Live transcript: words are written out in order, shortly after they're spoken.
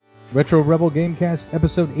Retro Rebel Gamecast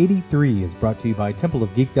episode 83 is brought to you by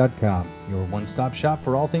TempleOfGeek.com, your one-stop shop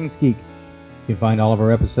for all things geek. You can find all of our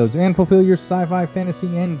episodes and fulfill your sci-fi,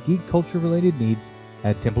 fantasy, and geek culture-related needs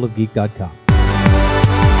at TempleOfGeek.com.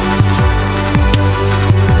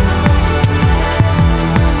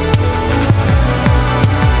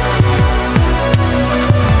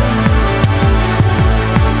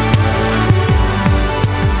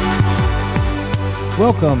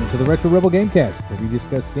 Welcome to the Retro Rebel Gamecast, where we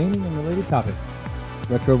discuss gaming and related topics.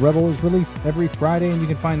 Retro Rebel is released every Friday, and you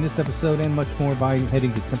can find this episode and much more by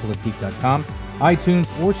heading to TempleOfGeek.com,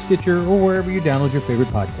 iTunes, or Stitcher, or wherever you download your favorite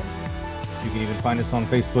podcasts. You can even find us on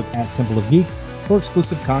Facebook at Temple of Geek for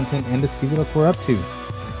exclusive content and to see what else we're up to.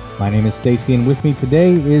 My name is Stacy, and with me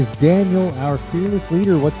today is Daniel, our fearless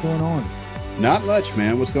leader. What's going on? Not much,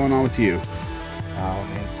 man. What's going on with you? Oh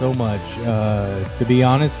man, so much. To be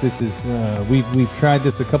honest, this is we've tried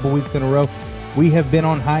this a couple weeks in a row. We have been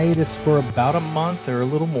on hiatus for about a month or a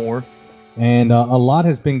little more, and a lot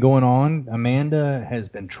has been going on. Amanda has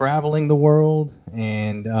been traveling the world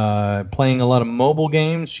and playing a lot of mobile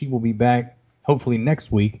games. She will be back hopefully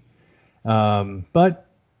next week. But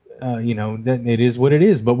that it is what it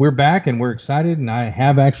is. But we're back and we're excited, and I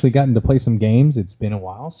have actually gotten to play some games. It's been a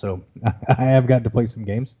while, so I have gotten to play some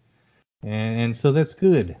games. And so that's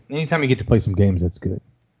good. Anytime you get to play some games, that's good.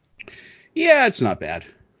 Yeah, it's not bad.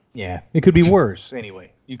 Yeah, it could be worse.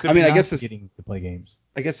 Anyway, you could. I guess getting to play games.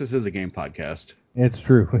 I guess this is a game podcast. It's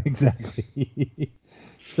true, exactly.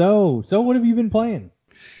 So what have you been playing?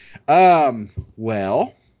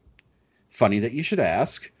 Well, funny that you should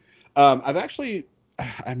ask. I've actually,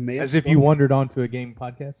 I may have as if you wandered onto a game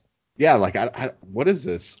podcast. Yeah, like I what is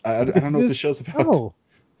this? I don't know what the show's about. Oh,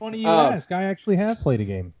 funny you ask. I actually have played a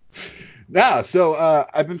game. Yeah, so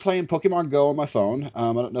I've been playing Pokemon Go on my phone.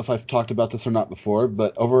 I don't know if I've talked about this or not before,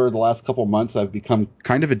 but over the last couple of months, I've become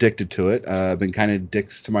kind of addicted to it. I've been kind of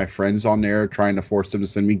dicks to my friends on there, trying to force them to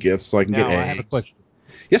send me gifts so I can get eggs. I have a question.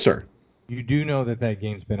 Yes, sir. You do know that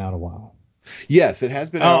game's been out a while. Yes, it has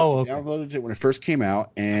been out. Okay. I downloaded it when it first came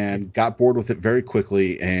out and got bored with it very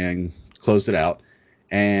quickly and closed it out.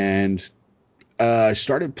 And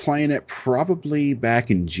started playing it probably back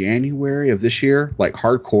in January of this year, like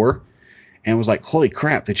hardcore. And was like, holy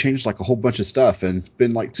crap, they changed like a whole bunch of stuff and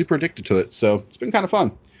been like super addicted to it. So it's been kind of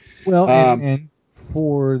fun. Well, and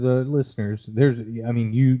for the listeners,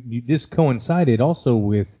 this coincided also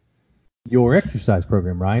with your exercise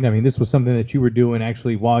program, right? I mean, this was something that you were doing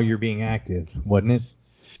actually while you're being active, wasn't it?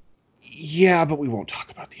 Yeah, but we won't talk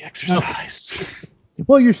about the exercise. Okay.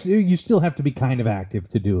 Well, you still have to be kind of active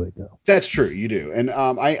to do it, though. That's true, you do, and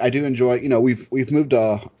I do enjoy. We've moved.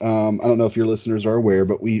 I don't know if your listeners are aware,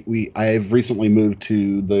 but I've recently moved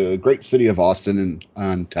to the great city of Austin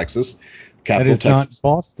in Texas, capital Texas. That is not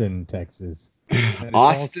Boston, Texas.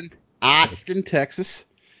 Austin, Texas,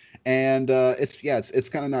 and it's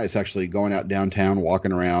kind of nice actually going out downtown,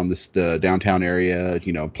 walking around this downtown area,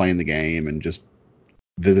 playing the game and just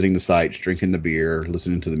visiting the sites, drinking the beer,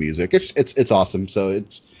 listening to the music. It's awesome. So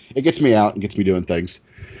it gets me out and gets me doing things.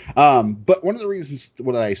 But one of the reasons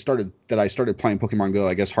I started playing Pokemon Go,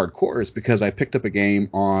 I guess hardcore, is because I picked up a game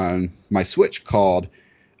on my Switch called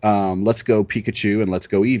Let's Go Pikachu and Let's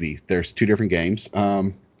Go Eevee. There's two different games.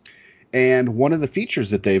 And one of the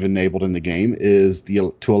features that they've enabled in the game is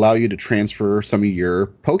to allow you to transfer some of your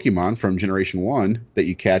Pokemon from Generation 1 that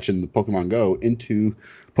you catch in the Pokemon Go into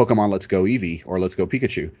Pokemon Let's Go Eevee or Let's Go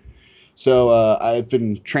Pikachu. So I've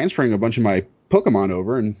been transferring a bunch of my Pokemon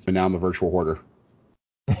over, and now I'm a virtual hoarder.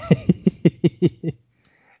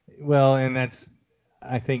 Well, and that's,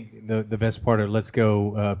 I think, the best part of Let's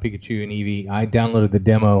Go Pikachu and Eevee. I downloaded the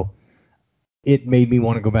demo. It made me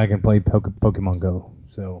want to go back and play Pokemon Go.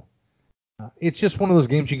 So it's just one of those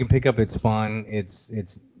games you can pick up. It's fun.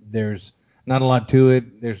 There's not a lot to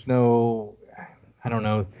it. There's no, I don't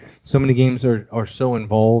know. So many games are so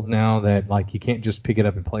involved now that like you can't just pick it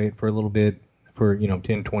up and play it for a little bit for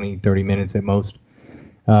 10, 20, 30 minutes at most.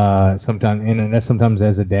 Sometimes, and that's sometimes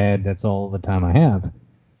as a dad, that's all the time I have.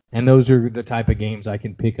 And those are the type of games I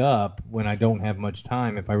can pick up when I don't have much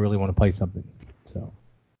time if I really want to play something. So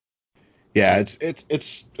yeah,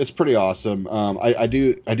 it's pretty awesome. I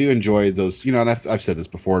do enjoy those, and I've said this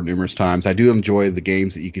before numerous times. I do enjoy the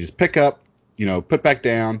games that you can just pick up, put back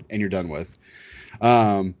down, and you're done with.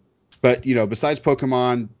 But besides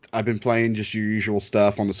Pokemon, I've been playing just your usual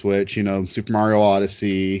stuff on the Switch, Super Mario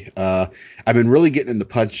Odyssey. I've been really getting into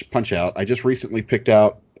Punch Out. I just recently picked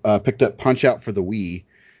up Punch Out for the Wii.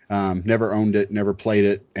 Never owned it, never played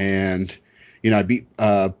it, and I beat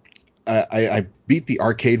I beat the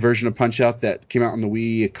arcade version of Punch Out that came out on the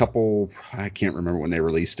Wii I can't remember when they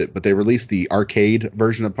released it, but they released the arcade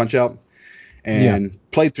version of Punch Out Yeah.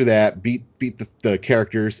 and played through that, beat the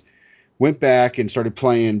characters, went back and started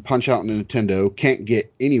playing Punch Out on Nintendo. Can't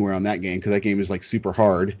get anywhere on that game because that game is like super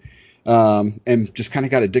hard, and just kind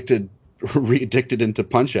of got addicted, re-addicted into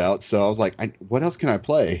Punch Out. So I was like, what else can I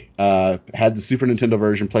play? Had the Super Nintendo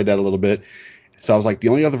version, played that a little bit. So I was like, the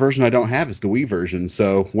only other version I don't have is the Wii version.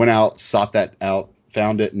 So went out, sought that out,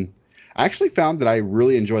 found it, and I actually found that I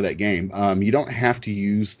really enjoy that game. You don't have to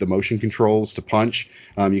use the motion controls to punch.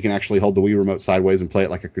 You can actually hold the Wii remote sideways and play it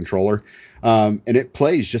like a controller. And it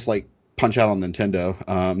plays just like Punch Out on Nintendo.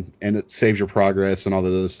 And it saves your progress and all the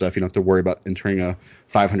other stuff. You don't have to worry about entering a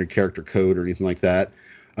 500 character code or anything like that.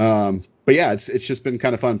 But yeah, it's just been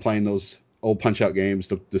kind of fun playing those old Punch Out games,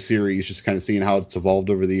 the series, just kind of seeing how it's evolved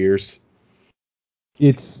over the years.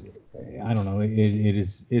 It's I don't know. It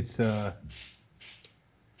is it's I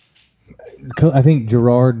think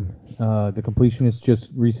Gerard, the completionist, just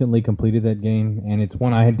recently completed that game, and it's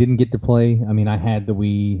one I didn't get to play. I mean, I had the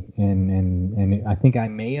Wii, and I think I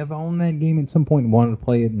may have owned that game at some point and wanted to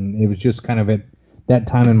play it, and it was just kind of at that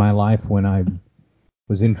time in my life when I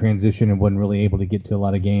was in transition and wasn't really able to get to a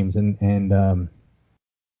lot of games, and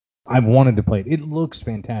I've wanted to play it. It looks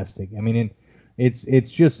fantastic. I mean,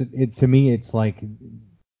 it's just to me, it's like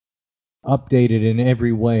updated in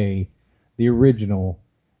every way, the original,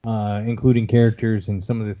 including characters and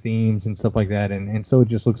some of the themes and stuff like that. And so it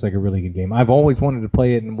just looks like a really good game. I've always wanted to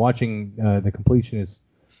play it, and watching the completionist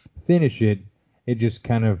finish it, it just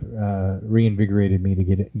kind of reinvigorated me to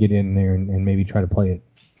get in there and maybe try to play it.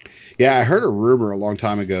 Yeah, I heard a rumor a long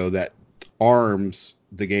time ago that ARMS,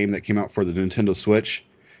 the game that came out for the Nintendo Switch,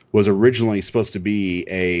 was originally supposed to be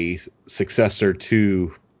a successor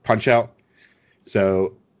to Punch Out.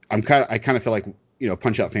 So I kind of feel like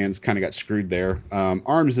Punch Out fans kind of got screwed there.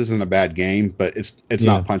 ARMS isn't a bad game, but it's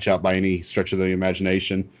Yeah. not Punch Out by any stretch of the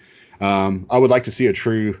imagination. I would like to see a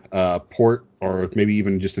true port or maybe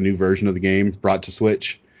even just a new version of the game brought to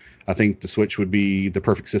Switch. I think the Switch would be the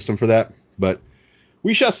perfect system for that, but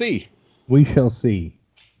we shall see. We shall see.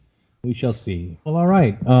 We shall see. Well, all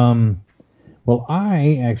right. Well,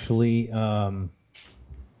 I've actually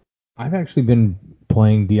been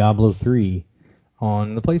playing Diablo 3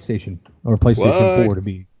 on the PlayStation, or PlayStation What? 4 to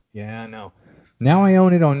be. Yeah, I know. Now I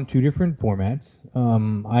own it on two different formats.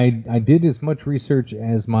 I did as much research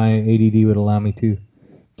as my ADD would allow me to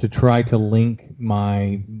try to link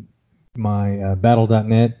my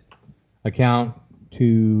Battle.net account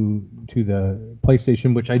to the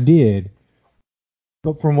PlayStation, which I did.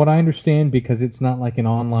 But from what I understand, because it's not like an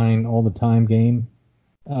online all the time game,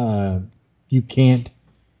 uh, you can't.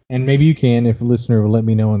 And maybe you can, if a listener will let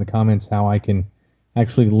me know in the comments how I can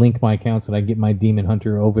actually link my accounts and I get my Demon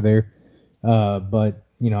Hunter over there. But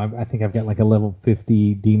I think I've got like a level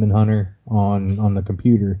 50 Demon Hunter on the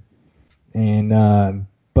computer, and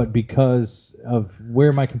but because of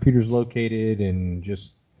where my computer's located and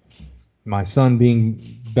just my son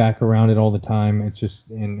being back around it all the time, it's just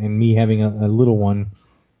and me having a little one.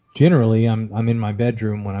 Generally, I'm in my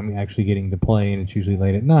bedroom when I'm actually getting to play, and it's usually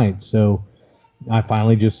late at night. So I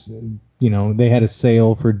finally just, they had a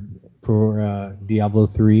sale for Diablo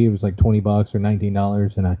 3. It was like $20 or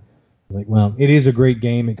 $19, and I was like, well, it is a great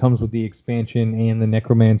game. It comes with the expansion and the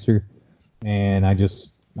Necromancer, and I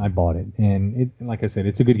bought it. And it, like I said,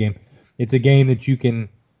 it's a good game. It's a game that you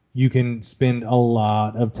can spend a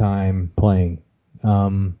lot of time playing,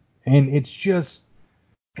 and it's just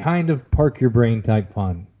kind of park your brain type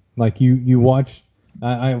fun. Like you watch.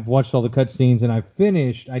 I've watched all the cutscenes, and I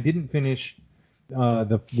didn't finish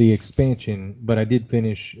the expansion, but I did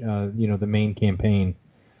finish the main campaign,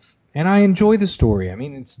 and I enjoy the story. I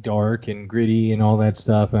mean, it's dark and gritty and all that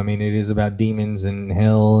stuff. I mean, it is about demons and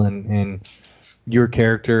hell and your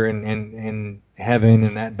character and heaven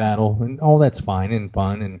and that battle, and all that's fine and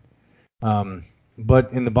fun and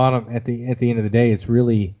but in the bottom at the end of the day, it's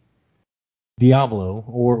really Diablo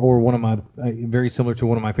or one of my very similar to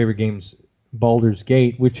one of my favorite games, Baldur's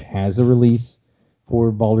Gate, which has a release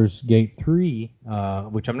for Baldur's Gate 3,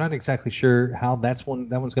 which I'm not exactly sure how that one's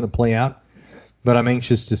going to play out, but I'm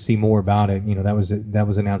anxious to see more about it. That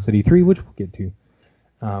was announced at E3, which we'll get to.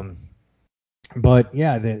 Um, but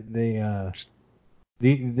yeah,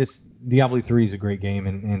 this Diablo 3 is a great game,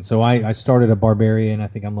 and so I started a barbarian. I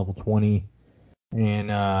think I'm level 20,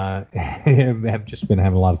 and have just been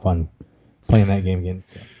having a lot of fun playing that game again.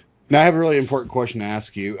 So. Now I have a really important question to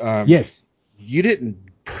ask you. Yes, You didn't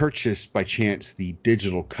purchase by chance the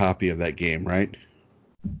digital copy of that game, right?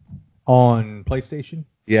 on PlayStation.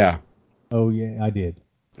 Yeah. Oh yeah, I did.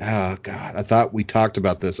 Oh God, I thought we talked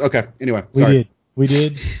about this. Okay, anyway, We sorry. did. We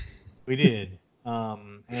did. We did.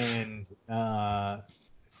 And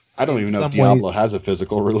I don't in even know if some Diablo ways, has a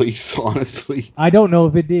physical release, honestly. I don't know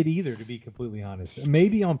if it did either, to be completely honest.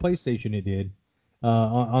 Maybe on PlayStation it did.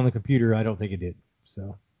 On the computer, I don't think it did.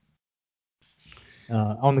 So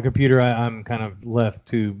on the computer, I'm kind of left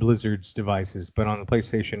to Blizzard's devices, but on the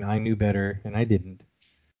PlayStation, I knew better and I didn't.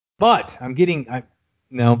 But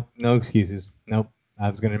no excuses. Nope. I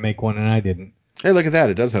was going to make one and I didn't. Hey, look at that.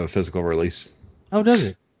 It does have a physical release. Oh, does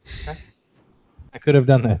it? Okay. I could have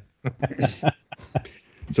done that.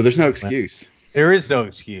 So there's no excuse. There is no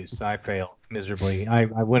excuse. I failed miserably. I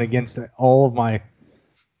went against all of my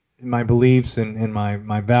beliefs and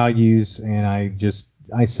my values, and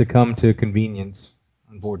I succumbed to convenience,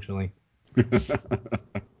 unfortunately.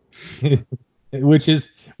 which is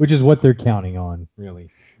what they're counting on, really.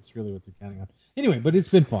 It's really what they're counting on. Anyway, but it's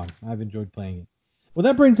been fun. I've enjoyed playing it. Well,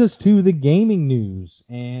 that brings us to the gaming news,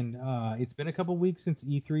 and it's been a couple weeks since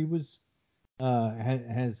E3 was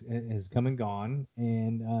has come and gone,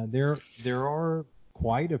 and there are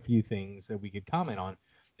quite a few things that we could comment on.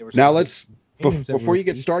 There were Now some let's games that before were you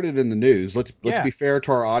get released. started in the news, let's Yeah, be fair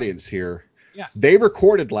to our audience here. yeah, They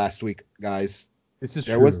recorded last week, guys. this is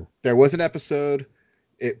There was true. there was an episode.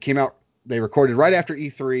 It came out. They recorded right after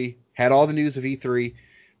E3. Had all the news of E3.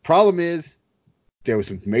 Problem is, there was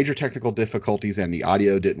some major technical difficulties and the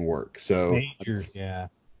audio didn't work. So, Major, yeah.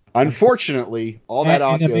 unfortunately, all that And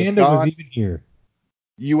audio is Amanda was gone. even here.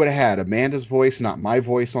 You would have had Amanda's voice, not my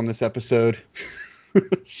voice, on this episode.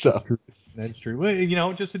 That's So, true. That's true.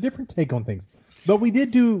 Well, just a different take on things. But we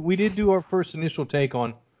did do our first initial take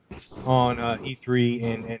on E3,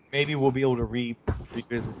 and maybe we'll be able to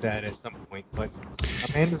revisit that at some point. But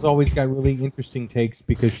Amanda's always got really interesting takes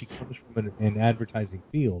because she comes from an advertising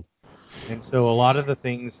field, and so a lot of the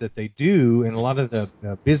things that they do and a lot of the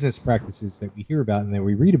business practices that we hear about and that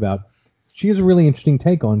we read about, she has a really interesting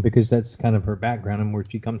take on because that's kind of her background and where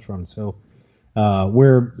she comes from. So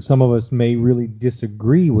where some of us may really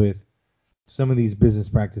disagree with some of these business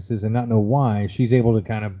practices and not know why, she's able to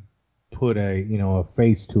kind of put a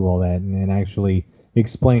face to all that and actually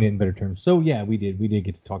explain it in better terms. So yeah, we did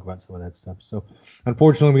get to talk about some of that stuff. So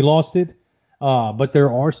unfortunately, we lost it, but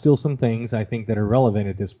there are still some things I think that are relevant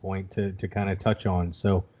at this point to kind of touch on.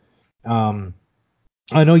 So um,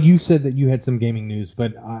 I know you said that you had some gaming news,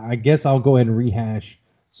 but I guess I'll go ahead and rehash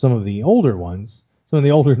some of the older ones, some of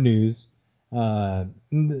the older news. Uh,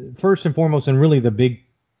 First and foremost, and really the big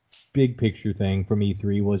picture thing from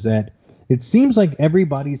E3 was that it seems like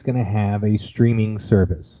everybody's going to have a streaming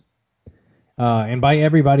service. And by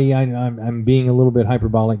everybody, I'm being a little bit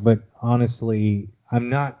hyperbolic, but honestly, I'm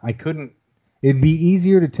not. I couldn't. It'd be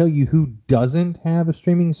easier to tell you who doesn't have a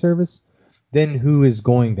streaming service than who is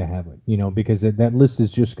going to have it. Because that list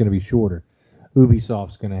is just going to be shorter.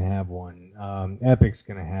 Ubisoft's going to have one. Epic's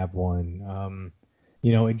going to have one.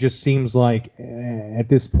 It just seems like at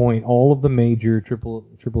this point, all of the major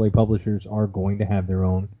AAA publishers are going to have their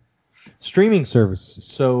own streaming service.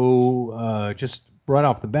 So, just right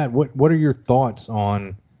off the bat, what are your thoughts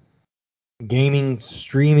on gaming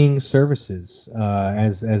streaming services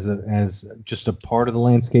as just a part of the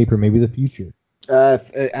landscape or maybe the future? uh,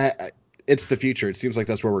 it's the future. It seems like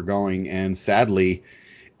that's where we're going, and sadly,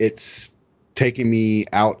 it's taking me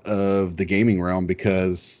out of the gaming realm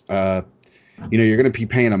because you're going to be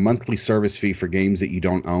paying a monthly service fee for games that you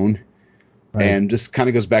don't own. Right. And just kind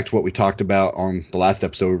of goes back to what we talked about on the last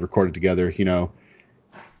episode we recorded together.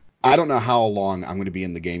 I don't know how long I'm going to be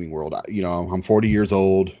in the gaming world. I'm 40 years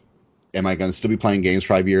old. Am I going to still be playing games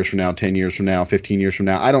 5 years from now, 10 years from now, 15 years from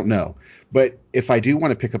now? I don't know. But if I do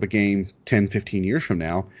want to pick up a game 10, 15 years from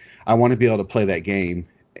now, I want to be able to play that game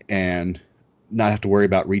and not have to worry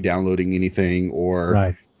about re-downloading anything or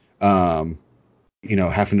Right. um,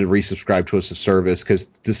 having to resubscribe to a service because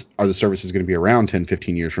the services going to be around 10,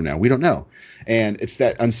 15 years from now? We don't know. And it's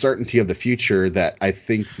that uncertainty of the future that I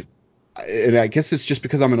think, and I guess it's just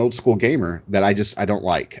because I'm an old school gamer that I don't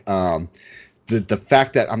like. The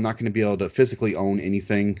fact that I'm not going to be able to physically own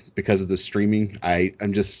anything because of the streaming,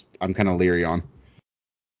 I'm kind of leery on.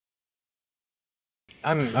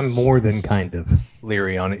 I'm more than kind of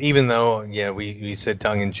leery on it, even though yeah we said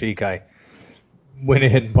tongue in cheek I went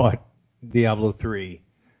ahead and bought Diablo 3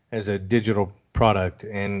 as a digital product,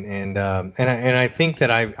 and I think that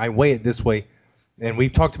I weigh it this way, and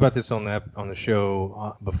we've talked about this on the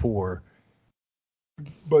show before.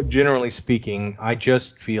 But generally speaking, I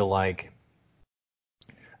just feel like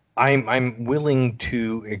I'm willing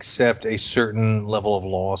to accept a certain level of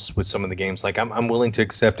loss with some of the games. Like I'm willing to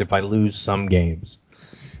accept if I lose some games,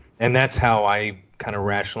 And that's how I kind of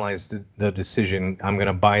rationalized the decision. I'm going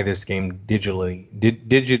to buy this game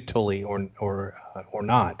digitally or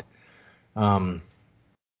not.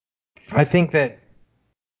 I think that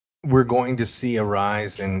we're going to see a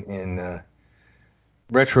rise in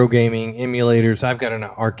retro gaming emulators. I've got an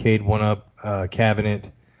arcade one-up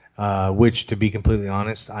cabinet, which, to be completely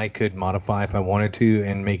honest, I could modify if I wanted to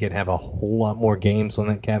and make it have a whole lot more games on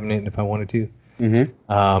that cabinet if I wanted to.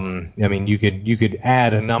 Mm-hmm. I mean, you could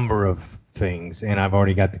add a number of things, and I've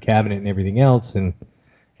already got the cabinet and everything else, and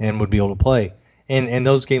would be able to play. And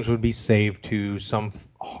those games would be saved to some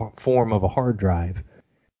form of a hard drive,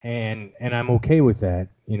 and I'm okay with that.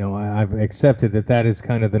 You know, I've accepted that that is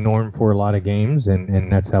kind of the norm for a lot of games,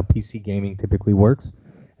 and that's how PC gaming typically works.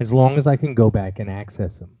 As long as I can go back and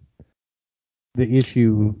access them. The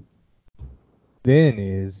issue then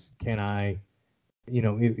is, can I,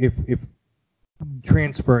 if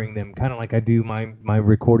transferring them, kind of like I do my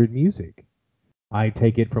recorded music. I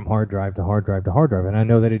take it from hard drive to hard drive to hard drive, and I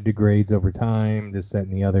know that it degrades over time, this, that,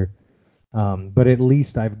 and the other. But at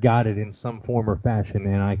least I've got it in some form or fashion,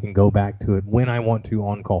 and I can go back to it when I want to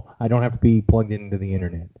on call. I don't have to be plugged into the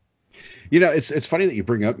internet. You know, it's funny that you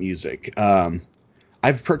bring up music.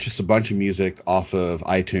 I've purchased a bunch of music off of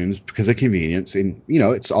iTunes because of convenience, and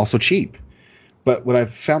it's also cheap. But what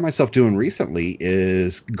I've found myself doing recently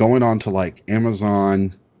is going on to like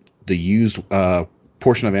Amazon, the used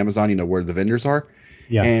portion of Amazon, where the vendors are,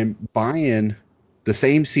 Yeah, and buying the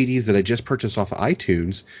same CDs that I just purchased off of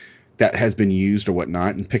iTunes that has been used or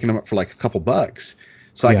whatnot, and picking them up for like a couple bucks.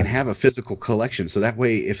 So I yeah, can have a physical collection. So that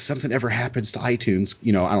way, if something ever happens to iTunes,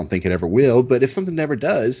 I don't think it ever will, but if something ever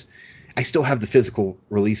does, I still have the physical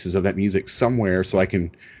releases of that music somewhere so I can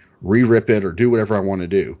re-rip it or do whatever I want to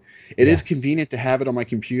do. It yeah. is convenient to have it on my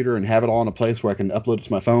computer and have it all in a place where I can upload it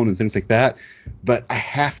to my phone and things like that, but I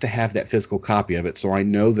have to have that physical copy of it so I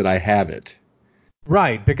know that I have it.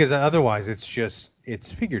 Right, because otherwise it's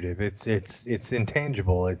figurative. It's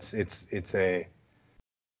intangible. It's a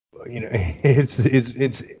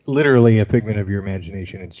it's literally a figment of your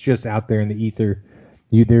imagination. It's just out there in the ether.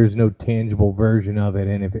 There's no tangible version of it,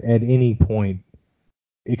 and if at any point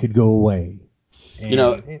it could go away, You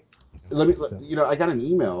know, and so I got an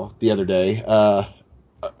email the other day.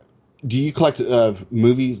 Do you collect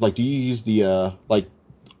movies? Like, do you use the like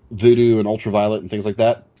Voodoo and Ultraviolet and things like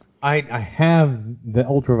that? I have the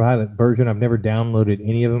ultraviolet version. I've never downloaded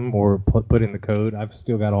any of them or put in the code. I've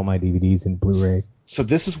still got all my DVDs and Blu-ray. So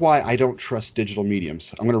this is why I don't trust digital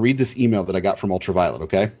mediums. I'm going to read this email that I got from Ultraviolet,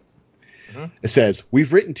 okay? Hmm. It says,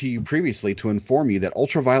 "We've written to you previously to inform you that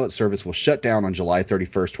Ultraviolet service will shut down on July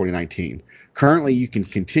 31st, 2019. Currently, you can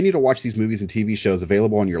continue to watch these movies and TV shows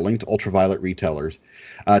available on your linked Ultraviolet retailers.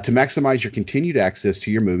 To maximize your continued access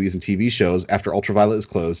to your movies and TV shows after Ultraviolet is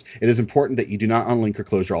closed, it is important that you do not unlink or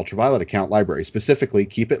close your Ultraviolet account library. Specifically,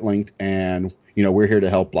 keep it linked and, we're here to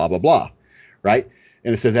help, blah, blah, blah." Right?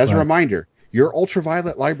 And it says, as a Right. reminder, your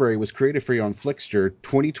Ultraviolet library was created for you on Flickster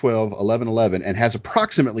 2012-11-11 and has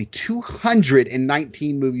approximately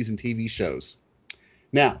 219 movies and TV shows.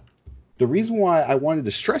 Now, the reason why I wanted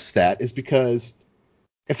to stress that is because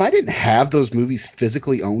if I didn't have those movies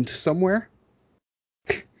physically owned somewhere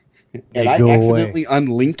and They'd I go away. accidentally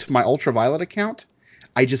unlinked my Ultraviolet account,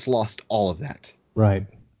 I just lost all of that. Right.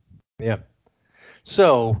 Yeah.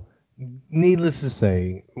 So, needless to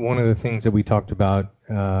say, one of the things that we talked about,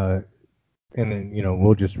 and then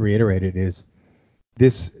we'll just reiterate it, is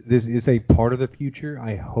this is a part of the future.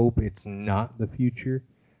 I hope it's not the future.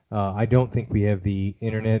 I don't think we have the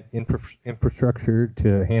internet infrastructure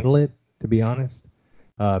to handle it, to be honest.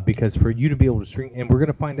 Because for you to be able to stream, and we're going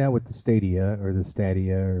to find out with the Stadia or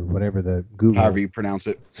whatever the However Google, you pronounce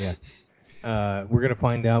it. yeah, we're going to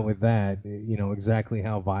find out with that, exactly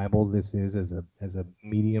how viable this is as a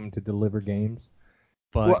medium to deliver games.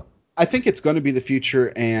 But Well, I think it's going to be the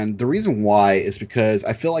future, and the reason why is because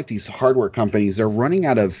I feel like these hardware companies, they're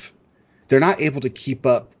not able to keep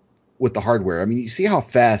up with the hardware. I mean, you see how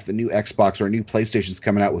fast the new Xbox or a new PlayStation is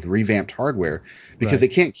coming out with revamped hardware because right,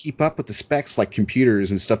 they can't keep up with the specs like computers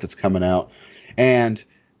and stuff that's coming out. And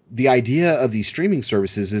the idea of these streaming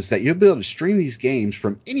services is that you'll be able to stream these games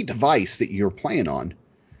from any device that you're playing on.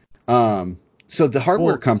 So the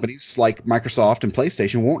hardware well, companies like Microsoft and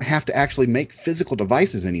PlayStation won't have to actually make physical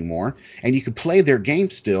devices anymore, and you can play their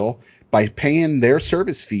games still by paying their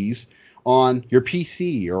service fees on your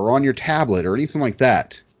PC or on your tablet or anything like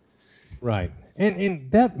that. right, and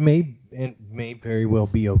that may very well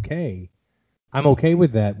be okay. I'm okay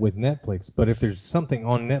with that with Netflix, but if there's something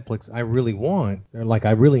on Netflix I really want or like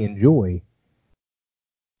I really enjoy,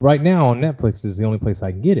 right now on Netflix is the only place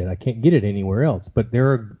I can get it. I can't get it anywhere else. But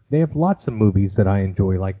they have lots of movies that I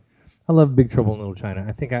enjoy. Like I love Big Trouble in Little China.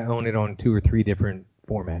 I think I own it on 2 or 3 different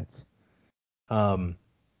formats.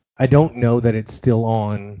 I don't know that it's still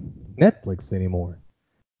on Netflix anymore.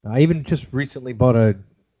 I even just recently bought a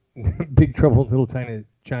Big Trouble in Little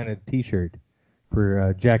China T-shirt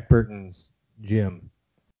for Jack Burton's gym.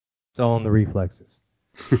 It's all in the reflexes.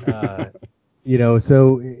 So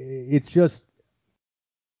it's just.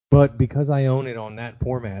 But because I own it on that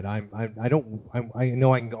format, I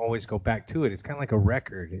know I can always go back to it. It's kind of like a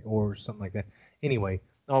record or something like that. Anyway,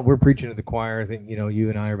 we're preaching to the choir. I think you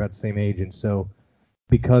and I are about the same age, and so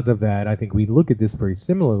because of that, I think we look at this very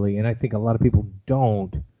similarly, and I think a lot of people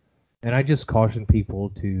don't. And I just caution people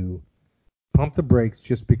to pump the brakes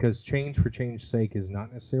just because change for change's sake is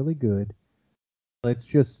not necessarily good. Let's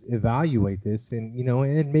just evaluate this and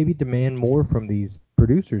maybe demand more from these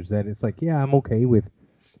producers that it's like, yeah, I'm okay with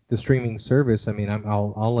the streaming service. I mean,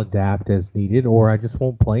 I'll adapt as needed, or I just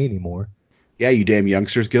won't play anymore. Yeah, you damn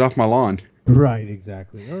youngsters, get off my lawn. Right,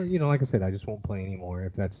 exactly. Or like I said, I just won't play anymore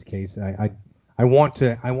if that's the case. I want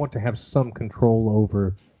to have some control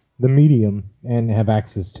over the medium and have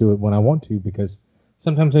access to it when I want to, because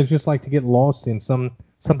sometimes I just like to get lost in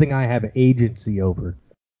something I have agency over.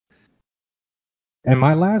 And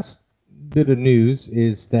my last bit of news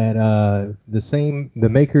is that the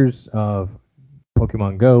makers of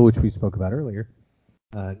Pokemon Go, which we spoke about earlier,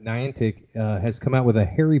 Niantic has come out with a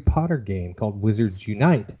Harry Potter game called Wizards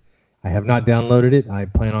Unite. I have not downloaded it. I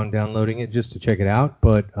plan on downloading it just to check it out.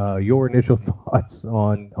 But your initial thoughts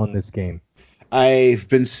on this game? I've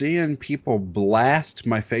been seeing people blast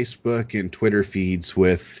my Facebook and Twitter feeds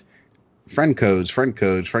with friend codes.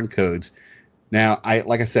 Now,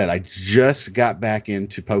 like I said, I just got back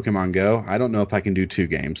into Pokemon Go. I don't know if I can do 2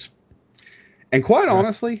 games. And quite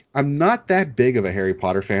honestly, I'm not that big of a Harry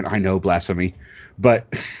Potter fan. I know, blasphemy.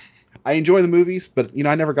 But I enjoy the movies, but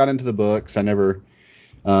I never got into the books. I never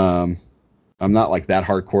I'm not like that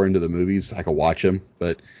hardcore into the movies. I could watch them,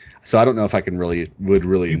 but so I don't know if I would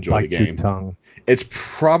really enjoy the game. Your tongue. It's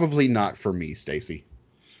probably not for me, Stacy.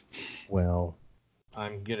 Well,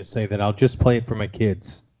 I'm gonna say that I'll just play it for my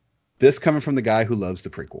kids. This coming from the guy who loves the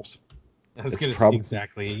prequels. I was going to say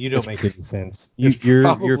exactly. You don't make any sense. Your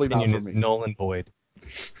opinion is null and void.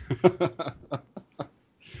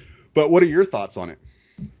 But what are your thoughts on it?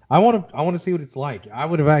 I want to see what it's like. I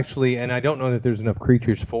would have actually, and I don't know that there's enough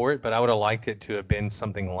creatures for it, but I would have liked it to have been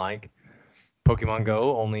something like Pokemon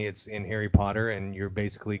Go, only it's in Harry Potter, and you're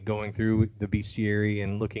basically going through the bestiary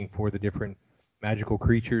and looking for the different magical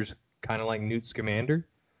creatures, kind of like Newt Scamander.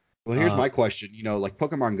 Well, here's my question. Like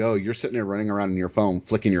Pokemon Go, you're sitting there running around on your phone,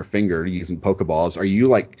 flicking your finger using Pokeballs. Are you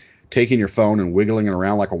like taking your phone and wiggling it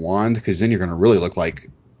around like a wand? Because then you're going to really look like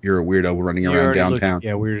you're a weirdo running around downtown.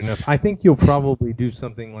 Weird enough. I think you'll probably do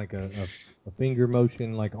something like a finger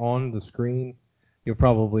motion, like on the screen. You'll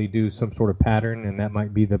probably do some sort of pattern, and that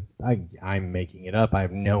might be I'm making it up. I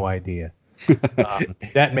have no idea. That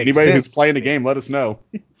makes Anybody sense. who's playing the game, let us know.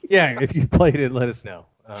 Yeah, if you played it, let us know.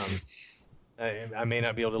 I may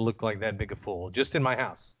not be able to look like that big a fool just in my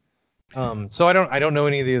house. So I don't know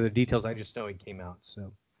any of the other details. I just know it came out.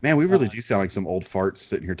 So man, we really do sound like some old farts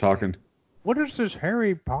sitting here talking. What is this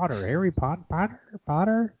Harry Potter? Harry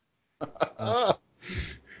Potter?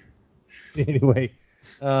 Anyway,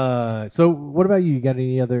 so what about you? You got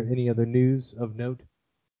any other news of note?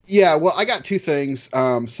 Yeah, well, I got 2 things.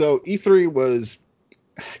 So E3 was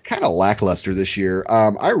kind of lackluster this year.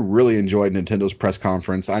 I really enjoyed Nintendo's press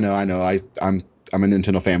conference. I know. I'm a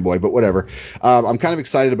Nintendo fanboy, but whatever. I'm kind of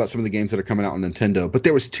excited about some of the games that are coming out on Nintendo. But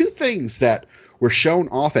there was 2 things that were shown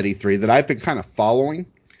off at E3 that I've been kind of following.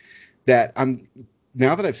 That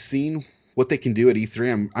now that I've seen what they can do at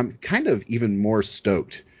E3, I'm kind of even more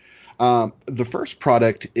stoked. The first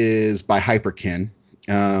product is by Hyperkin.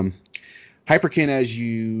 Hyperkin, as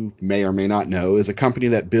you may or may not know, is a company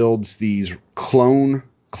that builds these clone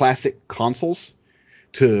classic consoles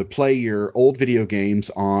to play your old video games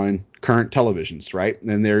on current televisions, right?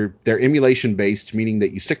 And they're emulation based, meaning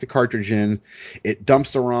that you stick the cartridge in, it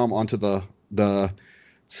dumps the ROM onto the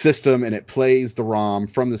system, and it plays the ROM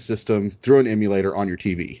from the system through an emulator on your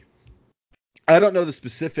TV. I don't know the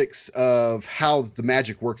specifics of how the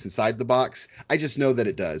magic works inside the box. I just know that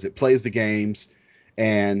it does. It plays the games,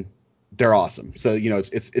 and they're awesome. So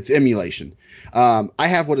it's emulation. I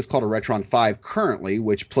have what is called a Retron 5 currently,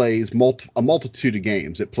 which plays a multitude of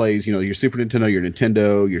games. It plays your Super Nintendo, your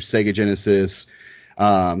Nintendo, your Sega Genesis,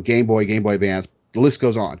 Game Boy Advance. The list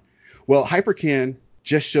goes on. Well, Hyperkin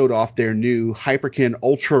just showed off their new Hyperkin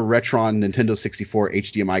Ultra Retron Nintendo 64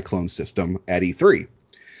 HDMI clone system at E3,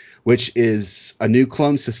 which is a new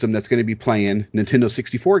clone system that's going to be playing Nintendo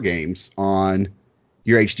 64 games on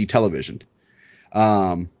your HD television.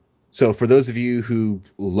 So for those of you who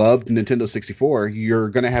loved Nintendo 64, you're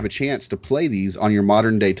going to have a chance to play these on your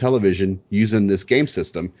modern day television using this game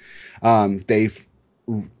system. They've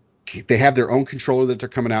they have their own controller that they're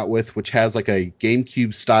coming out with, which has like a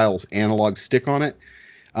GameCube styles analog stick on it.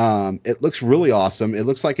 It looks really awesome. It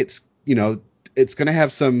looks like it's going to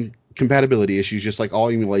have some compatibility issues, just like all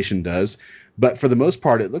emulation does. But for the most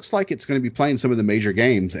part, it looks like it's going to be playing some of the major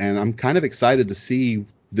games, and I'm kind of excited to see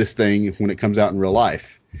this thing when it comes out in real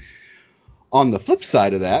life. On the flip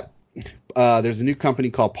side of that, there's a new company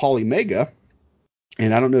called Polymega,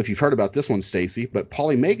 and I don't know if you've heard about this one, Stacy, but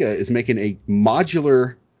Polymega is making a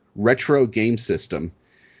modular retro game system.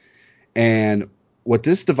 And what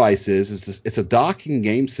this device is it's a docking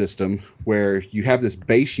game system where you have this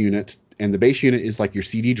base unit, and the base unit is like your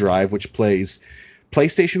CD drive, which plays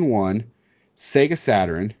PlayStation 1, Sega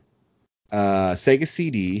Saturn, Sega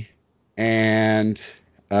CD, and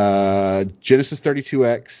Genesis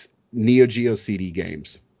 32X, Neo Geo CD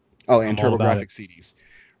games. Oh, and I'm all about it. TurboGrafx CDs,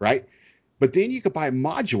 right? But then you could buy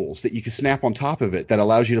modules that you can snap on top of it that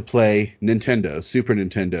allows you to play Nintendo, Super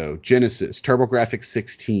Nintendo, Genesis, TurboGrafx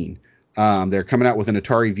 16. They're coming out with an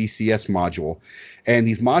Atari VCS module, and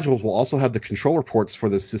these modules will also have the controller ports for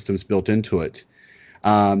the systems built into it.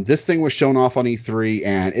 This thing was shown off on E3,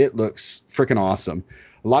 and it looks freaking awesome.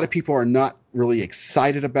 A lot of people are not really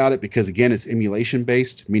excited about it because, again, it's emulation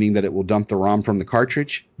based, meaning that it will dump the ROM from the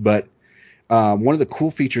cartridge. But one of the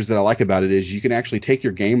cool features that I like about it is you can actually take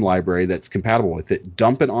your game library that's compatible with it,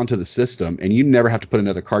 dump it onto the system, and you never have to put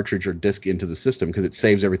another cartridge or disc into the system because it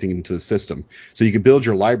saves everything into the system. So you can build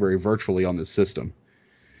your library virtually on this system.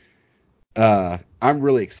 I'm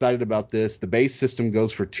really excited about this. The base system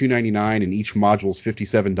goes for $299, and each module is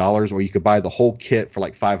 $57, or you could buy the whole kit for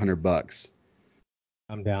like $500.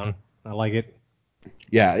 I'm down. I like it.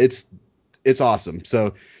 Yeah, it's awesome.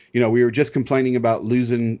 So, we were just complaining about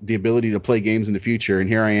losing the ability to play games in the future, and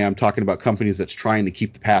here I am talking about companies that's trying to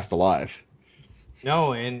keep the past alive.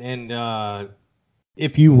 No, and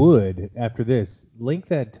if you would after this, link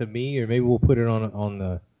that to me, or maybe we'll put it on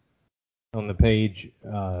the page,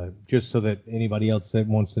 just so that anybody else that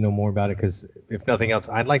wants to know more about it. Because if nothing else,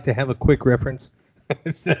 I'd like to have a quick reference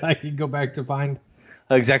so that I can go back to find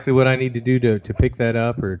exactly what I need to do to pick that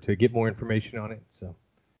up or to get more information on it. So,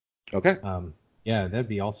 Okay. yeah, that'd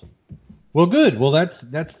be awesome. Well, good. Well, that's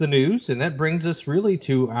the news, and that brings us really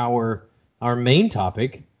to our main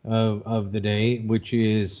topic of the day, which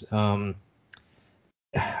is one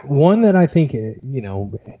that I think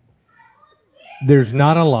there's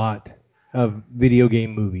not a lot of video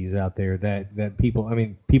game movies out there that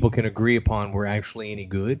people can agree upon were actually any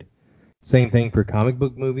good. Same thing for comic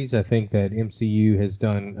book movies. I think that MCU has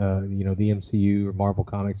done, the MCU or Marvel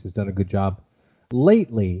Comics has done a good job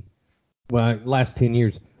lately, well, last 10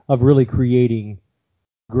 years, of really creating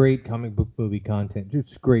great comic book movie content,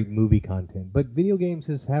 just great movie content. But video games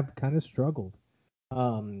have kind of struggled.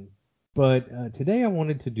 Um, but today I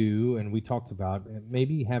wanted to do, and we talked about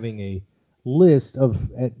maybe having a list of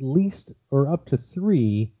at least or up to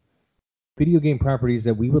 3 video game properties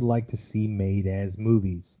that we would like to see made as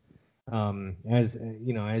movies.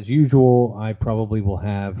 As usual, I probably will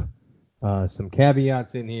have some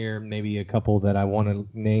caveats in here, maybe a couple that I want to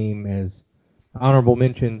name as honorable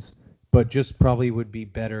mentions, but just probably would be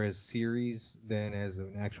better as series than as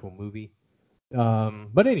an actual movie.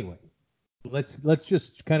 But anyway, let's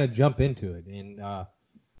just kind of jump into it. And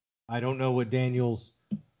I don't know what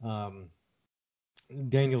um,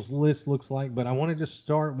 Daniel's list looks like, but I want to just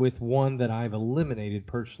start with one that I've eliminated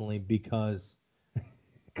personally because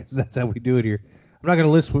that's how we do it here. I'm not going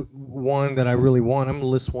to list one that I really want. I'm going to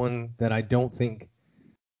list one that I don't think,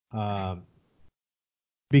 um,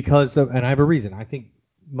 because of, and I have a reason. I think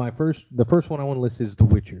the first one I want to list is The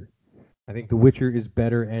Witcher. I think The Witcher is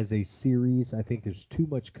better as a series. I think there's too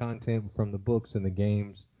much content from the books and the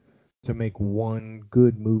games to make one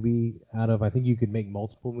good movie out of. I think you could make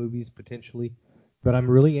multiple movies potentially, but I'm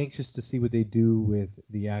really anxious to see what they do with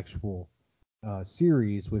the actual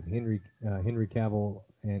series with Henry Cavill,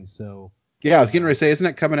 and so Yeah, I was getting ready to say, isn't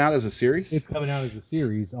that coming out as a series? it's coming out as a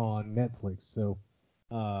series on Netflix. So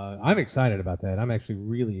I'm excited about that. I'm actually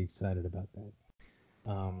really excited about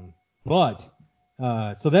that. But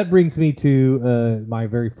so that brings me to my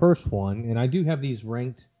very first one, and I do have these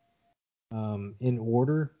ranked in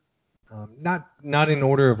order, not in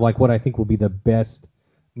order of like what I think will be the best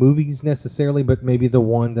movies necessarily, but maybe the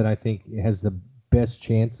one that I think has the best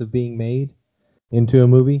chance of being made into a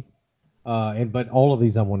movie. But all of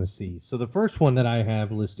these I want to see. So the first one that I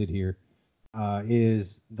have listed here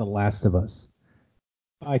is The Last of Us.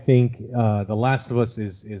 I think The Last of Us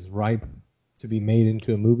is ripe to be made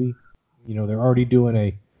into a movie. They're already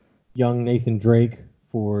doing young Nathan Drake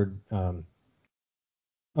for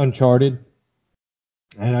Uncharted,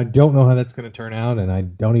 and I don't know how that's going to turn out, and I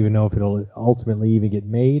don't even know if it'll ultimately even get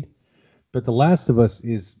made. But The Last of Us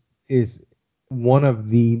is one of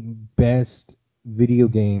the best video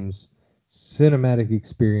games, cinematic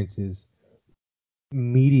experiences,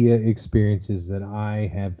 media experiences that I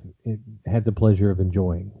have had the pleasure of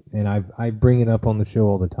enjoying, and I bring it up on the show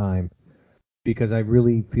all the time because I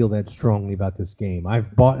really feel that strongly about this game. I've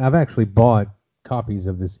actually bought copies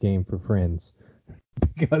of this game for friends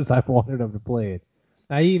because I wanted them to play it.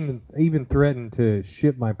 I even threatened to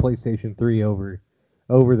ship my PlayStation 3 over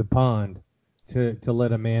the pond to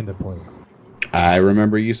let Amanda play it. I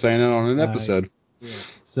remember you saying it on an Uh, episode. yeah.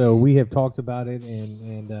 So we have talked about it,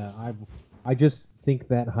 and I just think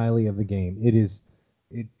that highly of the game. It is,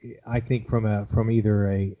 I think from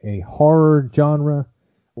either a horror genre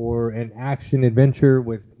or an action adventure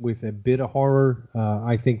with a bit of horror.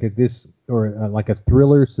 I think that this or like a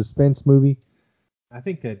thriller suspense movie. I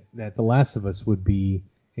think that The Last of Us would be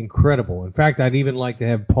incredible. In fact, I'd even like to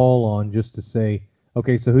have Paul on just to say,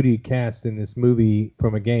 okay, so who do you cast in this movie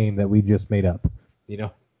from a game that we just made up? You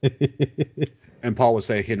know. And Paul would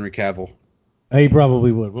say Henry Cavill. He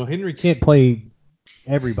probably would. Well, Henry can't play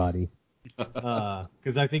everybody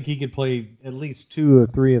because I think he could play at least two or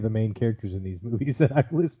three of the main characters in these movies that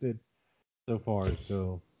I've listed so far.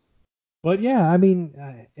 So, but yeah, I mean,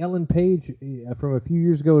 Ellen Page from a few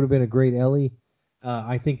years ago would have been a great Ellie.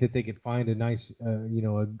 I think that they could find a nice,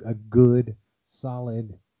 a good,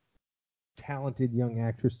 solid, talented young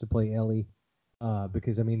actress to play Ellie.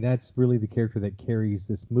 Because I mean, that's really the character that carries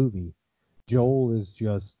this movie. Joel is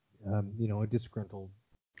just, a disgruntled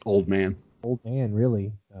Old man. old man,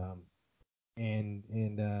 really. And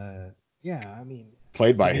yeah, I mean,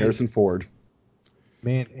 Played to by me, Harrison Ford.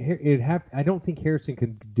 man, I don't think Harrison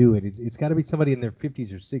could do it. It's got to be somebody in their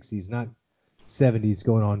 50s or 60s, not 70s,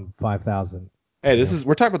 going on 5,000. Hey, You know?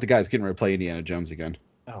 we're talking about the guys getting ready to play Indiana Jones again.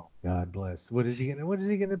 Oh, God bless. What is he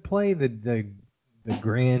gonna play? The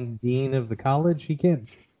grand dean of the college? He can't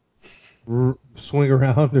swing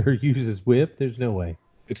around or use his whip. There's no way.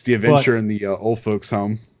 It's the But adventure in the old folks'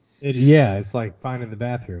 home. yeah, it's like finding the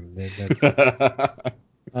bathroom. That's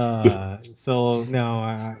so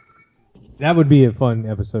no, that would be a fun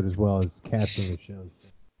episode as well as casting the shows.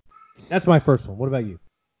 That's my first one. What about you?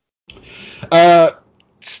 uh,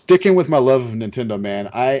 Sticking with my love of Nintendo, man,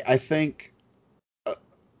 I think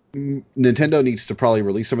Nintendo needs to probably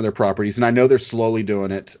release some of their properties, and I know they're slowly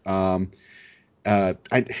doing it. Even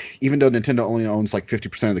though Nintendo only owns like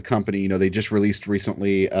 50% of the company, they just released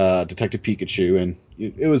recently Detective Pikachu, and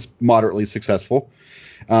it was moderately successful.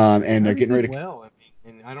 I And they're heard it getting did ready to. well. I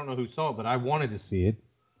mean, and I don't know who saw it, but I wanted to see it.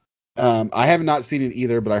 I have not seen it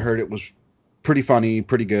either, but I heard it was pretty funny,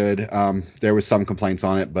 pretty good. There was some complaints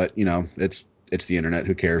on it, but it's the internet.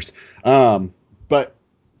 Who cares? But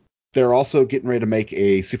they're also getting ready to make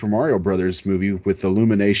a Super Mario Brothers movie with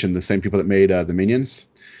Illumination, the same people that made the Minions.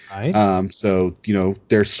 Right? So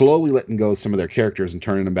they're slowly letting go of some of their characters and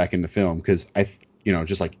turning them back into film because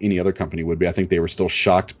just like any other company would be, I think they were still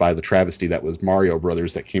shocked by the travesty that was Mario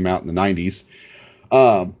Brothers that came out in the '90s.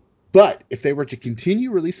 Um, but if they were to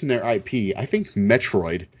continue releasing their IP, I think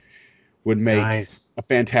Metroid would make Nice. a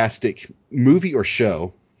fantastic movie or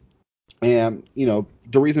show. And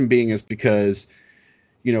the reason being is because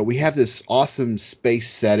we have this awesome space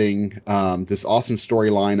setting, this awesome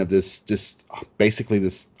storyline of this just basically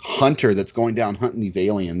this hunter that's going down hunting these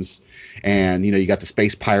aliens, and you got the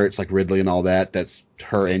space pirates like Ridley and all that. That's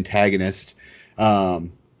her antagonist,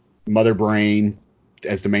 um, Mother Brain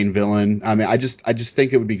as the main villain. I mean, I just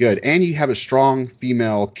think it would be good, and you have a strong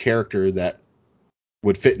female character that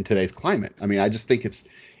would fit in today's climate. I mean, I just think it's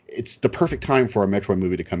the perfect time for a Metroid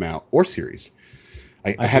movie to come out or series. I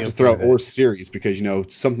I'd be have to okay throw with out or that. series because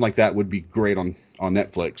something like that would be great on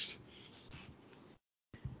Netflix.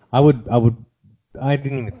 I would. I would. I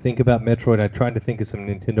didn't even think about Metroid. I tried to think of some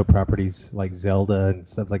Nintendo properties like Zelda and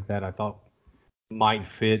stuff like that. I thought might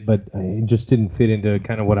fit, but it just didn't fit into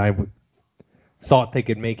kind of what thought they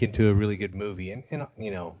could make into a really good movie. And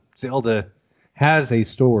Zelda has a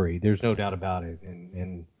story. There's no doubt about it.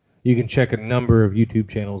 And you can check a number of YouTube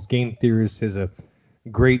channels. Game Theorist has a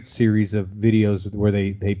great series of videos where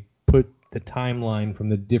they put the timeline from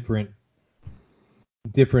the different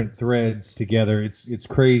threads together. It's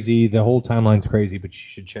crazy. The whole timeline's crazy, but you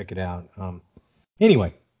should check it out.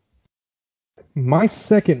 Anyway, my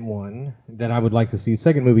second one that I would like to see,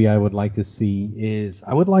 second movie I would like to see is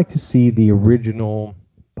I would like to see the original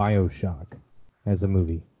BioShock as a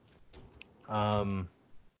movie. Um,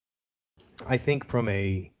 I think from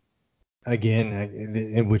a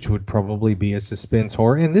again, which would probably be a suspense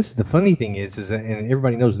horror. And this is the funny thing is that, and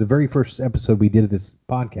everybody knows the very first episode we did of this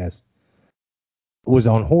podcast was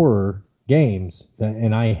on horror games,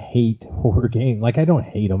 and I hate horror games. Like I don't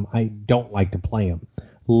hate them, I don't like to play them.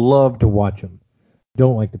 Love to watch them,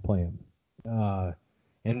 don't like to play them.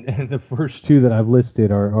 And the first two that I've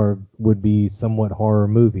listed are would be somewhat horror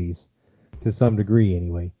movies, to some degree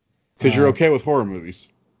anyway. Because you're okay with horror movies.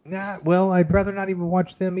 Nah, well, I'd rather not even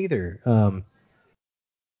watch them either.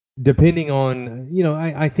 Depending on,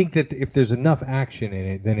 I think that if there's enough action in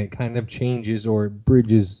it, then it kind of changes or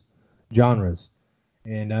bridges genres.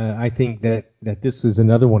 And I think that this is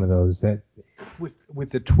another one of those that, with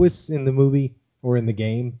the twists in the movie or in the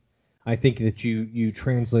game, I think that you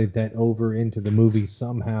translate that over into the movie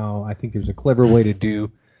somehow. I think there's a clever way to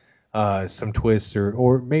do some twists,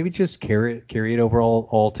 or maybe just carry it over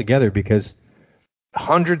all together, because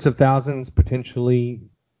hundreds of thousands, potentially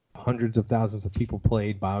hundreds of thousands of people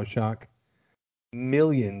played BioShock.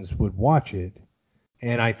 Millions would watch it,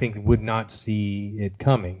 and I think would not see it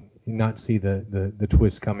coming, not see the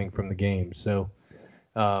twist coming from the game. So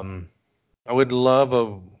I would love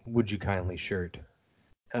a "Would You Kindly" shirt.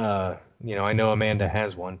 I know Amanda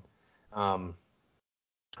has one, um,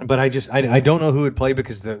 but I don't know who would play,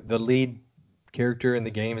 because the lead character in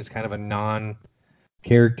the game is kind of a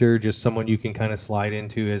non-character, just someone you can kind of slide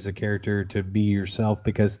into as a character to be yourself,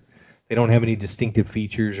 because they don't have any distinctive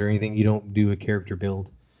features or anything. You don't do a character build.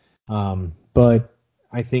 But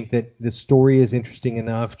I think that the story is interesting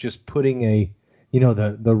enough. Just putting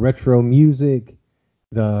the retro music,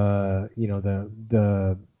 the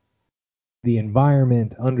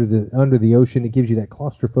environment under the ocean, it gives you that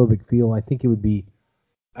claustrophobic feel. I think it would be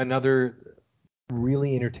another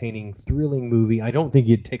really entertaining, thrilling movie. I don't think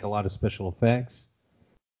it'd take a lot of special effects.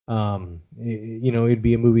 It'd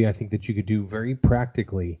be a movie I think that you could do very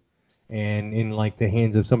practically, and in like the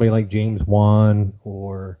hands of somebody like James Wan,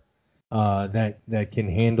 or that can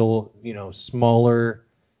handle smaller,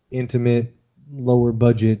 intimate, lower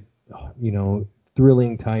budget,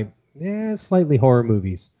 thrilling type, slightly horror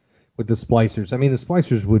movies with the splicers. I mean, the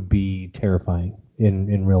splicers would be terrifying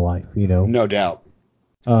in real life. No doubt.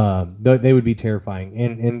 They would be terrifying,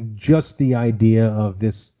 and just the idea of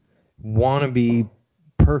this wannabe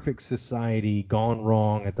perfect society gone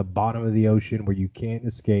wrong at the bottom of the ocean where you can't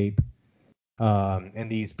escape,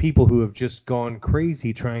 and these people who have just gone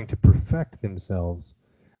crazy trying to perfect themselves.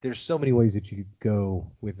 There's so many ways that you could go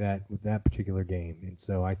with that particular game, and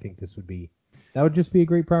so I think that would just be a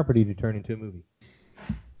great property to turn into a movie.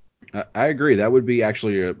 I agree. That would be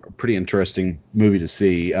actually a pretty interesting movie to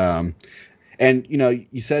see. And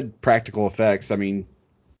you said practical effects. I mean,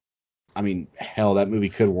 hell, that movie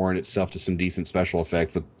could warrant itself to some decent special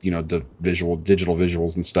effect with the digital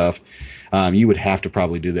visuals and stuff. You would have to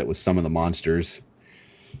probably do that with some of the monsters.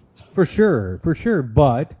 For sure, for sure.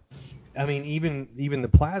 But I mean, even the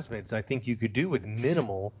plasmids, I think you could do with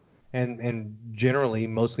minimal and generally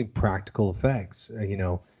mostly practical effects.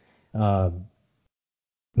 Uh,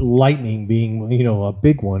 lightning being a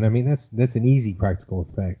big one. I mean, that's an easy practical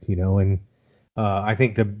effect. And I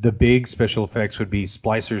think the big special effects would be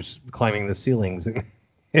splicers climbing the ceilings,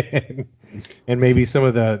 and maybe some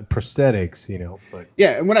of the prosthetics. But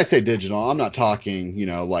Yeah, and when I say digital, I'm not talking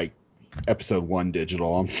like episode 1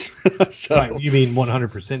 digital. So right, you mean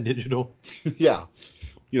 100% digital? yeah,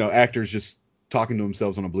 actors just talking to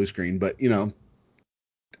themselves on a blue screen, but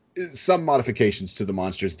some modifications to the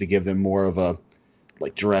monsters to give them more of a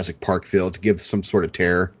like Jurassic Park feel, to give some sort of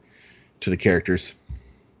terror to the characters.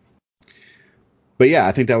 But yeah,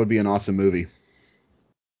 I think that would be an awesome movie.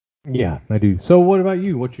 Yeah, I do. So what about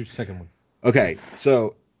you? What's your second one? Okay,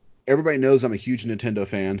 so everybody knows I'm a huge Nintendo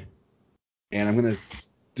fan, and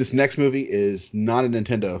this next movie is not a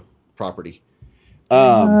Nintendo property.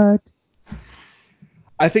 What?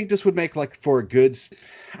 I think this would make like for a good,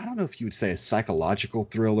 I don't know if you would say a psychological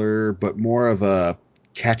thriller, but more of a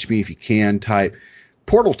catch me if you can type.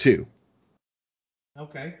 Portal 2.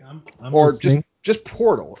 Okay, I'm Or listening. just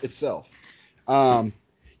Portal itself. Um,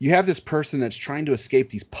 you have this person that's trying to escape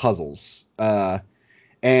these puzzles.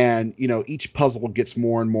 And each puzzle gets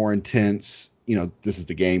more and more intense. This is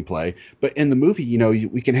the gameplay, but in the movie,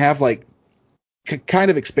 we can have like kind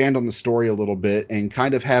of expand on the story a little bit and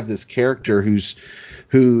kind of have this character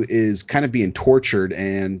who is kind of being tortured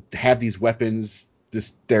and have these weapons.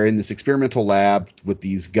 They're in this experimental lab with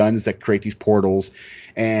these guns that create these portals,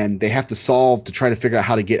 and they have to try to figure out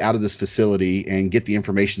how to get out of this facility and get the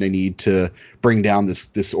information they need to bring down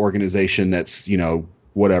this organization that's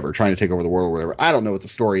whatever, trying to take over the world or whatever. I don't know what the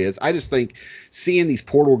story is. I just think seeing these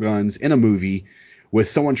portal guns in a movie with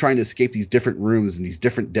someone trying to escape these different rooms and these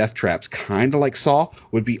different death traps, kind of like Saw,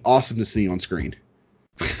 would be awesome to see on screen.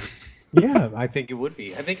 Yeah, I think it would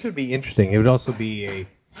be. I think it would be interesting. It would also be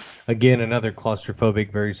again, another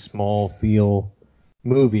claustrophobic, very small feel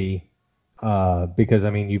movie. Because I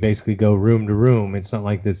mean, you basically go room to room. It's not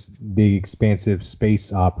like this big, expansive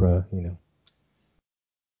space opera, you know.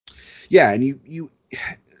 Yeah, and you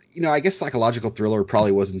know, I guess psychological thriller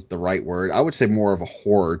probably wasn't the right word. I would say more of a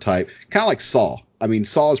horror type, kind of like Saw. I mean,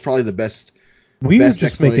 Saw is probably the We were best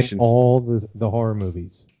just making explanation. all the horror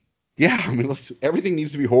movies. Yeah, I mean, everything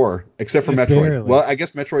needs to be horror except for Metroid. Apparently, Well, I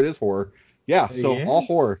guess Metroid is horror. Yeah, so all yes.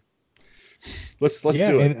 horror. Let's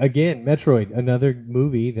Yeah, do it. and again, Metroid, another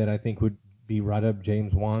movie that I think would be right up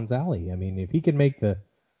James Wan's alley. I mean, if he could make the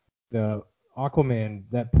Aquaman,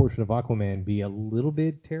 that portion of Aquaman, be a little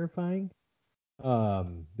bit terrifying,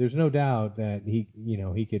 there's no doubt that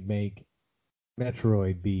he could make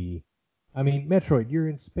Metroid be. I mean, Metroid, you're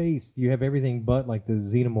in space. You have everything but like the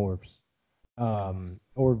xenomorphs,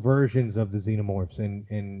 or versions of the xenomorphs,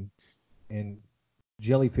 and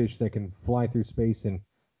jellyfish that can fly through space and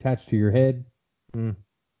attach to your head. Mm,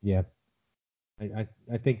 yeah,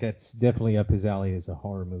 I think that's definitely up his alley as a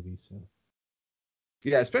horror movie. So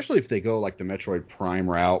Yeah, especially if they go like the Metroid Prime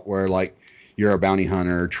route, where like you're a bounty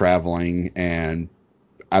hunter traveling, and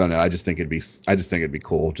I don't know. I just think it'd be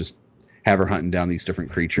cool. Just have her hunting down these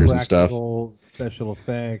different creatures and stuff. practical special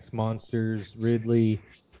effects, monsters, Ridley.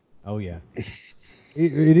 Oh yeah,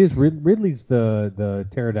 it is Ridley's the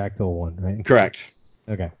pterodactyl one, right? Correct.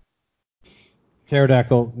 Okay,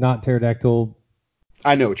 pterodactyl, not pterodactyl.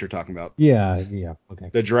 I know what you're talking about. Yeah, yeah. Okay,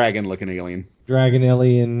 The dragon looking alien. Dragon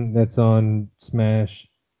Alien. That's on Smash.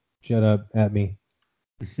 Shut up at me.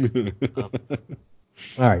 Um,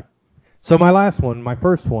 all right. So my last one, my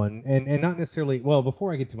first one, and not necessarily. Well,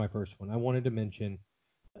 before I get to my first one, I wanted to mention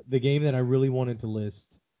the game that I really wanted to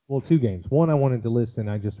list. Well, two games. One I wanted to list, and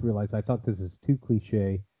I just realized I thought this is too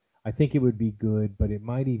cliche. I think it would be good, but it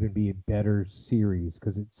might even be a better series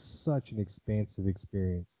because it's such an expansive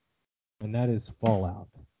experience, and that is Fallout.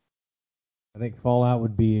 I think Fallout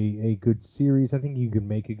would be a good series. I think you could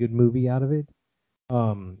make a good movie out of it.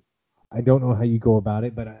 Um, I don't know how you go about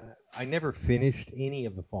it, but I never finished any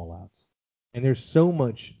of the Fallouts. And there's so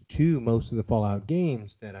much to most of the Fallout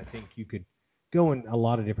games that I think you could go in a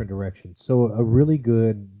lot of different directions. So a really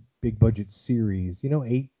good big budget series,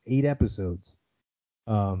 eight episodes,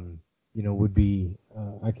 would be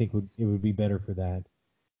I think it would be better for that.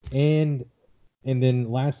 And and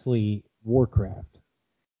then lastly, Warcraft.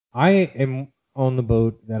 I am on the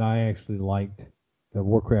boat that I actually liked the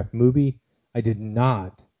Warcraft movie. I did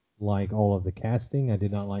not like all of the casting. I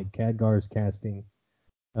did not like Khadgar's casting.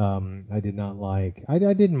 I did not like. I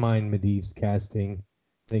didn't mind Medivh's casting.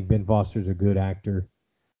 I think Ben Foster's a good actor.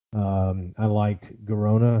 I liked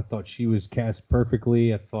Garona. I thought she was cast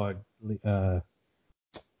perfectly. I thought uh,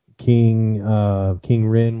 King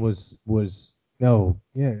Rin was no,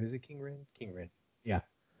 yeah, is it King Rin? King Rin, yeah.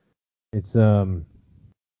 It's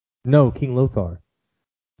no, King Lothar.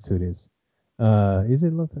 That's who it is. Is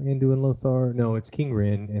it Lothar? Anduin Lothar? No, it's King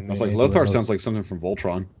Rin and I was then like, Anduin Lothar Lothar. sounds like something from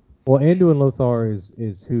Voltron. Well, Anduin Lothar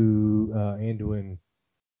is who Anduin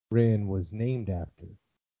Rin was named after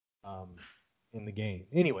um, in the game.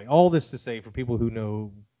 Anyway, all this to say, for people who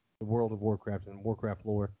know the world of Warcraft and Warcraft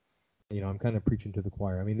lore, I'm kind of preaching to the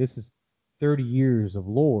choir. I mean, this is 30 years of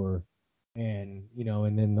lore, and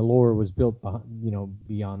and then the lore was built,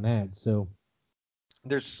 beyond that. So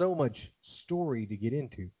there's so much story to get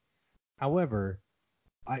into. However,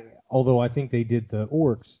 although I think they did the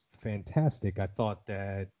orcs fantastic, I thought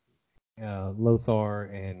that Lothar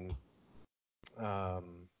and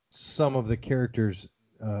some of the characters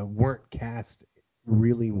weren't cast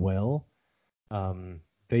really well.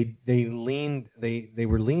 They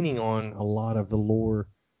were leaning on a lot of the lore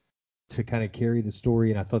to kind of carry the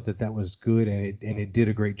story, and I thought that was good, and it did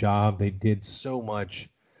a great job. They did so much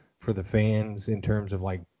for the fans in terms of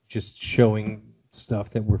like just showing stuff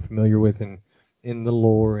that we're familiar with and in the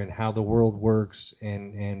lore and how the world works,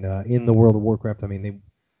 and in the world of Warcraft. I mean,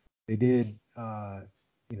 they did the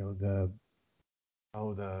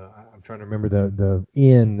I'm trying to remember the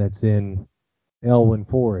inn that's in Elwyn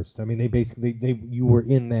Forest. I mean, they basically they you were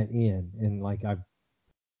in that inn, and like I've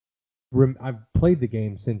played the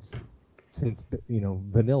game since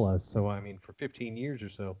vanilla. So I mean, for 15 years or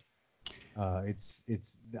so,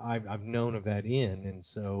 I've known of that inn, and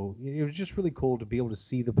so it was just really cool to be able to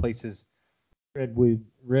see the places, Red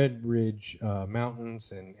Ridge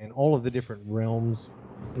Mountains, and all of the different realms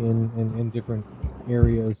in different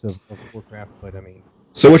areas of Warcraft. But I mean,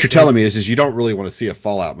 So what you're Red telling me is you don't really want to see a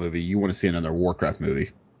Fallout movie. You want to see another Warcraft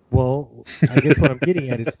movie. Well, I guess what I'm getting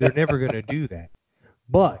at is they're never going to do that.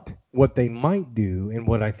 But what they might do, and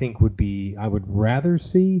what I think I would rather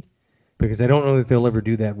see, because I don't know that they'll ever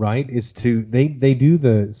do that right, is they do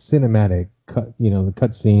the cinematic cut, the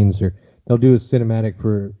cut scenes, or they'll do a cinematic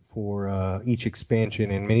for each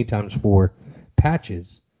expansion, and many times for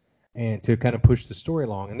patches, and to kind of push the story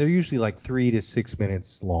along. And they're usually like 3 to 6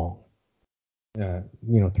 minutes long, 3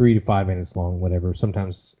 to 5 minutes long, whatever.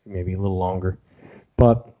 Sometimes maybe a little longer,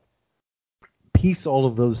 but piece all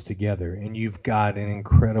of those together, and you've got an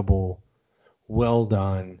incredible, well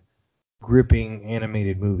done, gripping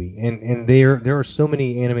animated movie. And there are so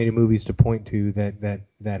many animated movies to point to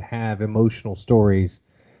that have emotional stories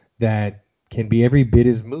that can be every bit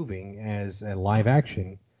as moving as a live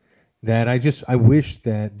action. That I wish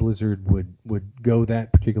that Blizzard would go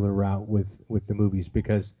that particular route with the movies,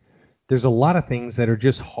 because there's a lot of things that are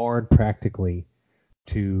just hard practically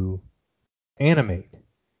to animate.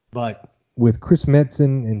 But with Chris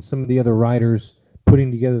Metzen and some of the other writers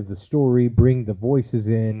putting together the story, bring the voices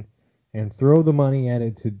in, and throw the money at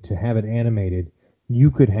it to have it animated, you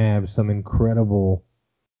could have some incredible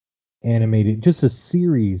animated, just a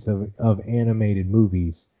series of animated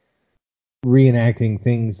movies reenacting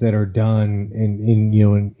things that are done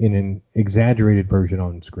in an exaggerated version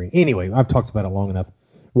on screen. Anyway, I've talked about it long enough.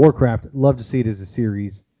 Warcraft, love to see it as a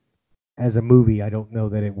series. As a movie, I don't know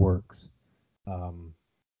that it works.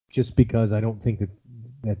 Just because I don't think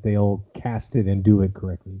that they'll cast it and do it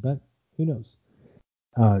correctly, but who knows?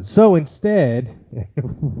 So instead,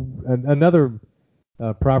 another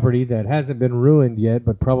property that hasn't been ruined yet,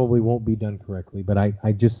 but probably won't be done correctly. But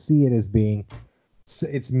I just see it as being,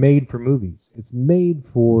 it's made for movies. It's made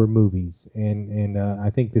for movies, and I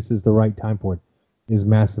think this is the right time for it. Is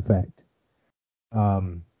Mass Effect.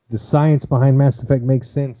 The science behind Mass Effect makes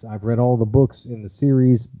sense. I've read all the books in the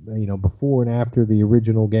series, before and after the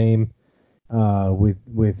original game,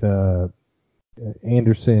 with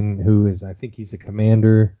Anderson, who is, I think he's a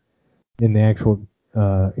commander in the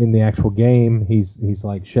actual game. He's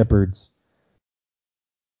like Shepard's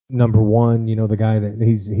number one, the guy that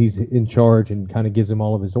he's in charge and kind of gives him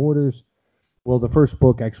all of his orders. Well, the first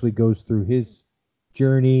book actually goes through his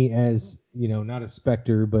journey as, not a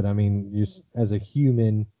Spectre, but I mean just as a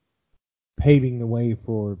human, paving the way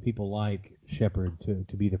for people like Shepard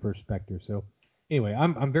to be the first Spectre. So anyway,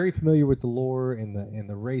 I'm very familiar with the lore and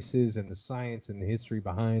the races and the science and the history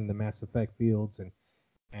behind the Mass Effect fields, and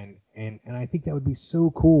I think that would be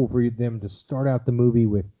so cool for them to start out the movie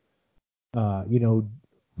with,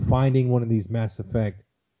 finding one of these Mass Effect.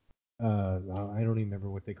 I don't even remember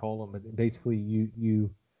what they call them, but basically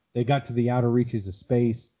they got to the outer reaches of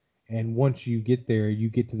space, and once you get there, you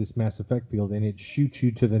get to this Mass Effect field, and it shoots you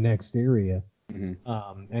to the next area.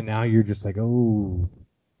 Mm-hmm. And now you're just like, oh,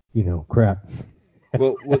 crap.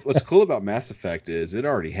 Well, what's cool about Mass Effect is it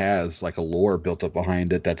already has like a lore built up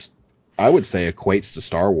behind it that's, I would say, equates to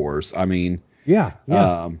Star Wars. I mean, Yeah.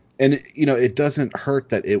 and it doesn't hurt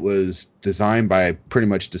that it was designed by pretty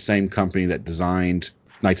much the same company that designed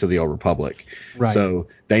Knights of the Old Republic. Right. So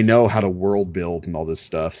they know how to world build and all this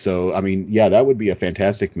stuff. So I mean, yeah, that would be a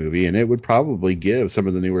fantastic movie, and it would probably give some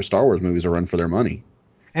of the newer Star Wars movies a run for their money.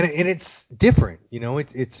 And it's different,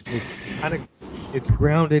 it's kind of, it's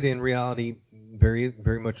grounded in reality, very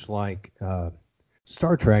very much like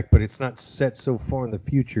Star Trek, but it's not set so far in the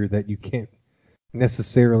future that you can't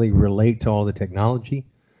necessarily relate to all the technology.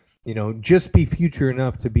 Just be future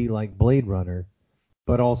enough to be like Blade Runner,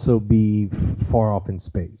 but also be far off in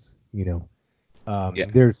space. Yeah.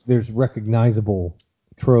 There's recognizable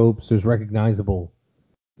tropes. There's recognizable,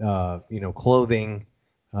 clothing,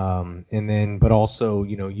 and then, but also,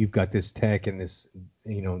 you've got this tech and this,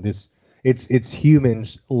 this. It's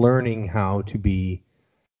humans learning how to be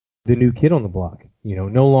the new kid on the block.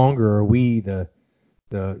 No longer are we the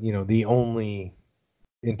only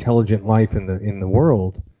intelligent life in the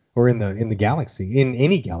world, or in the galaxy, in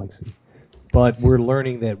any galaxy. But we're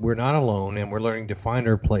learning that we're not alone, and we're learning to find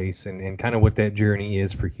our place, and kind of what that journey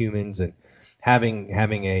is for humans, and having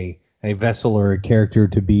a vessel or a character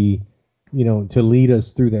to be, to lead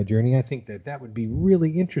us through that journey. I think that would be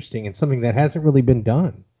really interesting, and something that hasn't really been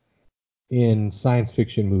done in science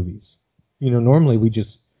fiction movies. Normally we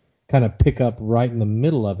just kind of pick up right in the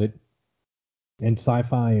middle of it, and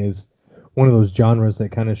sci-fi is one of those genres that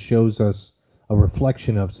kind of shows us a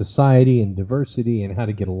reflection of society and diversity and how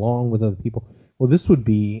to get along with other people. Well, this would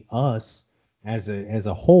be us as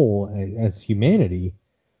a whole, as humanity,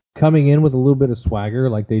 coming in with a little bit of swagger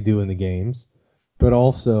like they do in the games, but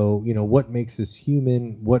also, what makes us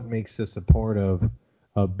human, what makes us a part of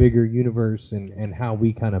a bigger universe, and how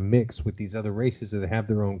we kind of mix with these other races that have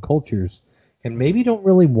their own cultures and maybe don't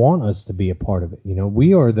really want us to be a part of it.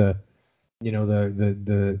 We are the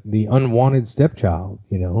the unwanted stepchild.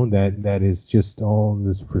 That is just all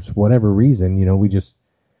this for whatever reason. We just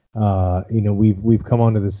we've come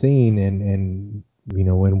onto the scene and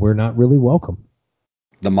when we're not really welcome.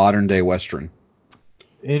 The modern day Western.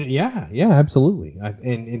 And yeah, absolutely.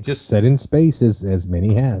 And just set in space as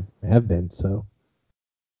many have been. So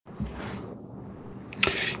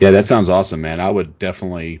Yeah, that sounds awesome, man. I would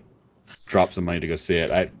definitely drop some money to go see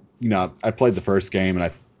it. I played the first game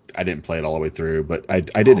and I didn't play it all the way through, but I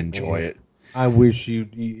did enjoy it. I wish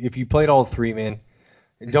if you played all three, man.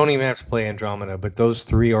 Don't even have to play Andromeda, but those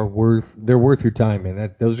three are worth your time,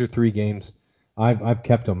 man. Those are three games. I've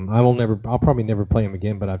kept them. I'll probably never play them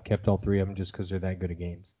again, but I've kept all three of them just because they're that good of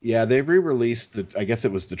games. Yeah, they've re-released I guess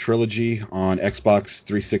it was the trilogy on Xbox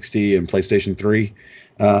 360 and PlayStation 3.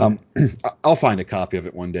 I'll find a copy of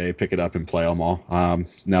it one day, pick it up and play them all.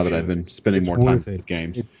 Now that I've been spending more time with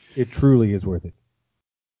games. It truly is worth it.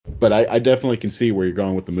 But I definitely can see where you're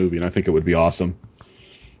going with the movie, and I think it would be awesome.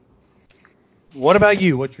 What about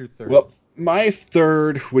you? What's your third? Well, my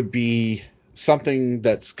third would be something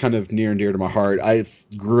that's kind of near and dear to my heart. I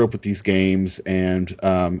grew up with these games, and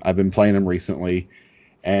I've been playing them recently.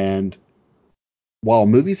 And while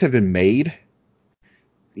movies have been made,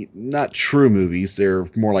 not true movies, they're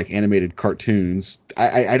more like animated cartoons.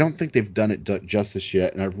 I don't think they've done it justice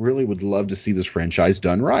yet, and I really would love to see this franchise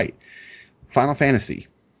done right. Final Fantasy.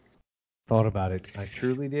 Thought about it. I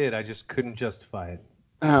truly did. I just couldn't justify it.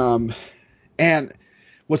 And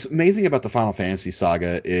what's amazing about the Final Fantasy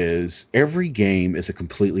saga is every game is a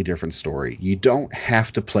completely different story. You don't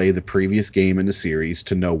have to play the previous game in the series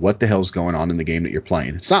to know what the hell's going on in the game that you're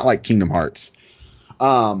playing. It's not like Kingdom Hearts,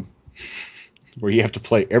 where you have to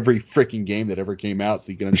play every freaking game that ever came out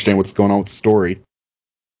so you can understand what's going on with the story.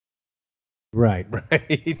 Right.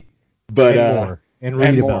 But and more. And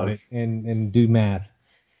read about it and do math.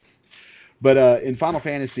 But in Final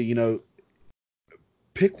Fantasy,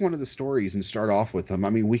 pick one of the stories and start off with them. I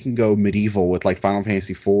mean, we can go medieval with like Final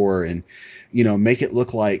Fantasy IV and, make it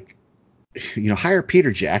look like, hire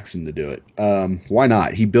Peter Jackson to do it. Why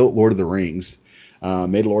not? He built Lord of the Rings,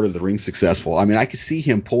 made Lord of the Rings successful. I mean, I could see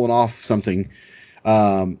him pulling off something,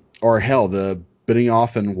 or hell, the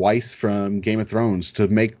Benioff and Weiss from Game of Thrones to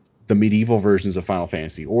make the medieval versions of Final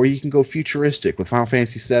Fantasy. Or you can go futuristic with Final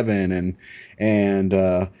Fantasy VII and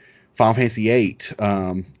Final Fantasy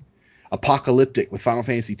VIII. Apocalyptic with Final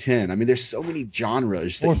Fantasy X. I mean, there's so many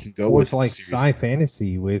genres that you can go with. Like sci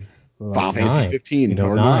fantasy with Final Fantasy 15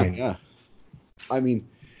 or 9. Yeah. I mean,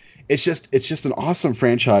 it's just an awesome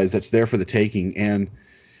franchise that's there for the taking. And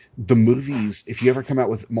the movies, if you ever come out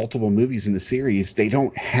with multiple movies in the series, they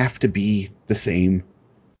don't have to be the same.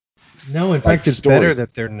 No, in fact, it's better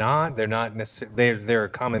that they're not. They're not necessarily. They're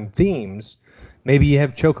common themes. Maybe you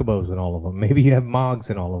have chocobos in all of them. Maybe you have mogs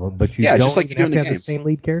in all of them. But you don't just like even have to have the same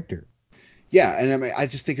lead character. Yeah, and I mean, I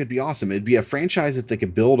just think it'd be awesome. It'd be a franchise that they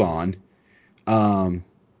could build on, and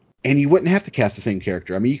you wouldn't have to cast the same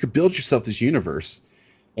character. I mean, you could build yourself this universe,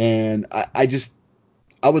 and I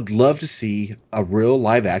would love to see a real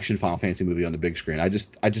live action Final Fantasy movie on the big screen. I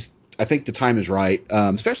think the time is right,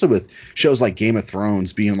 especially with shows like Game of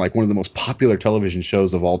Thrones being like one of the most popular television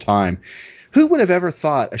shows of all time. Who would have ever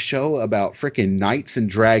thought a show about freaking knights and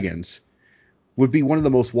dragons would be one of the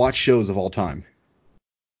most watched shows of all time?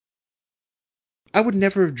 I would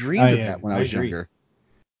never have dreamed of that when I was younger.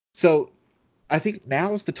 So I think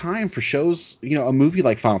now is the time for shows, a movie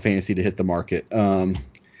like Final Fantasy to hit the market.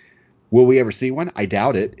 Will we ever see one? I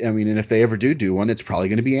doubt it. I mean, and if they ever do one, it's probably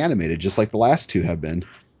going to be animated, just like the last two have been.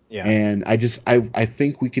 Yeah. And I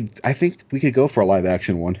think we could go for a live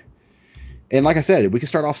action one. And like I said, we could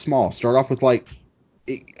start off small. Start off with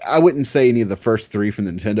I wouldn't say any of the first three from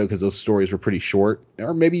the Nintendo because those stories were pretty short.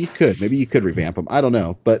 Or maybe you could revamp them. I don't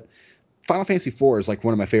know, but Final Fantasy IV is like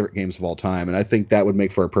one of my favorite games of all time, and I think that would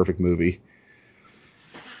make for a perfect movie.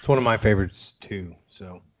 It's one of my favorites too.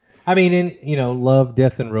 So, I mean, Love,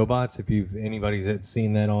 Death, and Robots. If anybody's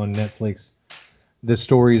seen that on Netflix, the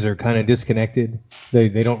stories are kind of disconnected.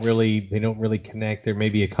 They don't really connect. There may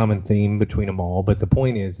be a common theme between them all, but the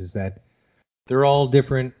point is that they're all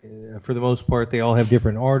different. For the most part, they all have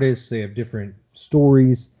different artists. They have different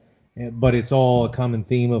stories, but it's all a common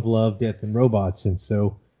theme of love, death, and robots. And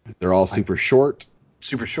so they're all super short.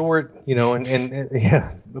 And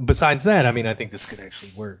yeah. Besides that, I mean, I think this could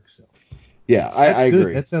actually work. So yeah, I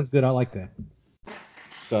agree. That sounds good. I like that.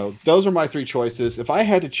 So those are my three choices. If I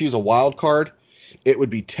had to choose a wild card, it would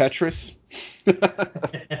be Tetris,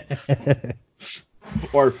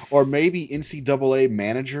 or maybe NCAA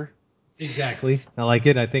Manager. Exactly. I like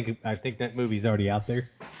it. I think that movie's already out there.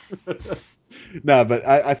 No, but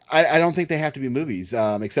I don't think they have to be movies,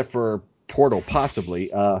 except for Portal, possibly.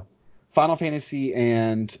 Final Fantasy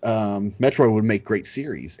and Metroid would make great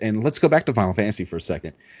series. And let's go back to Final Fantasy for a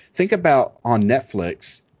second. Think about on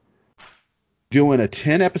Netflix doing a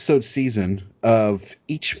 10 episode season of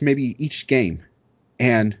maybe each game.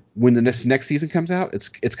 And when the next season comes out, it's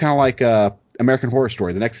kind of like American Horror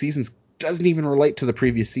Story. The next season doesn't even relate to the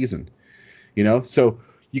previous season, So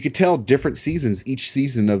you could tell different seasons each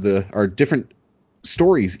season or different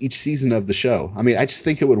stories each season of the show. I mean, I just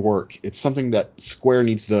think it would work. It's something that Square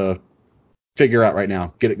needs to figure out right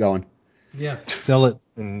now. Get it going. Yeah. Sell it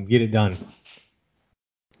and get it done.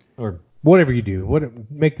 Or whatever you do.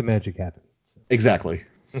 Make the magic happen. Exactly.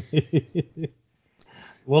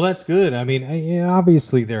 Well, that's good. I mean,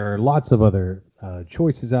 obviously there are lots of other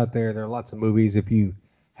choices out there. There are lots of movies. If you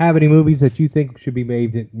have any movies that you think should be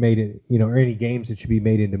made, or any games that should be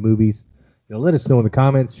made into movies, let us know in the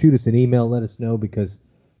comments. Shoot us an email. Let us know because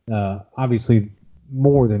obviously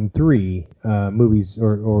more than 3 movies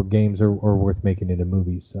or games are worth making into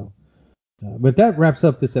movies. So, but that wraps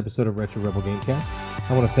up this episode of Retro Rebel Gamecast.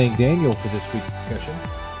 I want to thank Daniel for this week's discussion.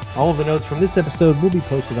 All of the notes from this episode will be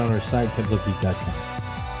posted on our site, TemplateGeek.com.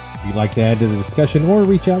 If you'd like to add to the discussion or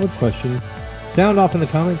reach out with questions, sound off in the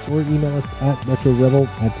comments or email us at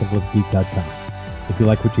retrorebel@templategeek.com. If you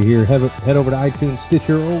like what you hear, head over to iTunes,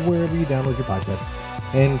 Stitcher, or wherever you download your podcast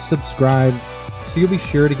and subscribe so you'll be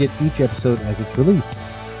sure to get each episode as it's released.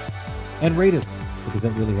 And rate us because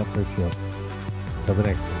that really helps our show. Until the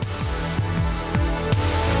next time.